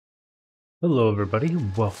Hello everybody,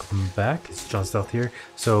 welcome back. It's John Stealth here.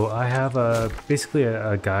 So I have basically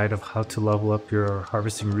a guide of how to level up your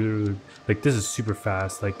harvesting really, like this is super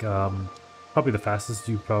fast, like probably the fastest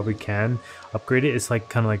you probably can upgrade it. It's like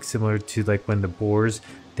kind of like similar to like when the boars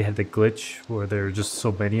they had the glitch where there are just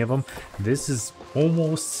so many of them. This is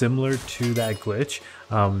almost similar to that glitch,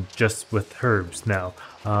 just with herbs now.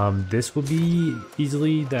 This will be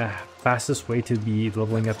easily the fastest way to be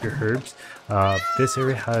leveling up your herbs. This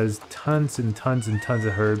area has tons and tons and tons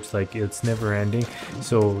of herbs, like it's never ending.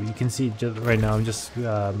 So you can see just right now I'm just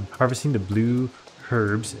harvesting the blue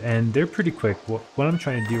herbs and they're pretty quick. What I'm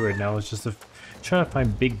trying to do right now is just to try to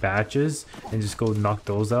find big batches and just go knock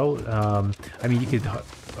those out. I mean, you could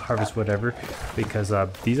harvest whatever because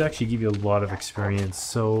these actually give you a lot of experience.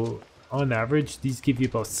 So on average, these give you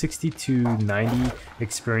about 60 to 90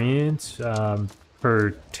 experience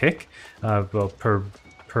per tick, well per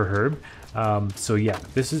herb. So yeah,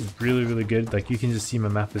 this is really good. Like you can just see my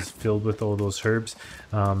map is filled with all those herbs.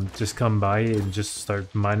 Just come by and just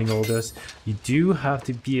start mining all this. You do have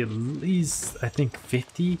to be at least, I think,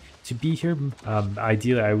 50 to be here.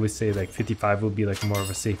 Ideally I would say like 55 would be like more of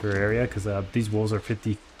a safer area because these walls are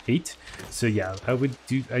 58. So yeah, I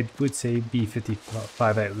would say be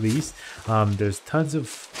 55 at least. There's tons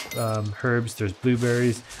of herbs. There's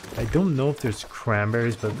blueberries. I don't know if there's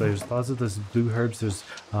cranberries, but there's lots of those blue herbs. There's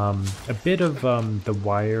a bit of the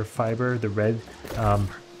wire fiber, the red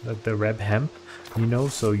hemp, you know,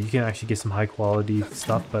 so you can actually get some high quality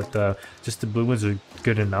stuff. But just the blue ones are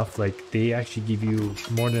good enough. Like they actually give you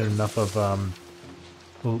more than enough of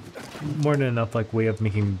well, more than enough like way of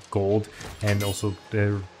making gold, and also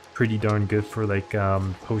they're pretty darn good for like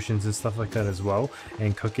potions and stuff like that as well,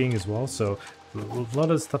 and cooking as well. So a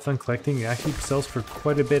lot of stuff I'm collecting actually sells for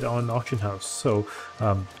quite a bit on auction house. So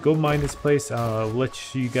go mine this place. I'll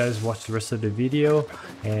let you guys watch the rest of the video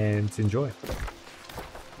and enjoy.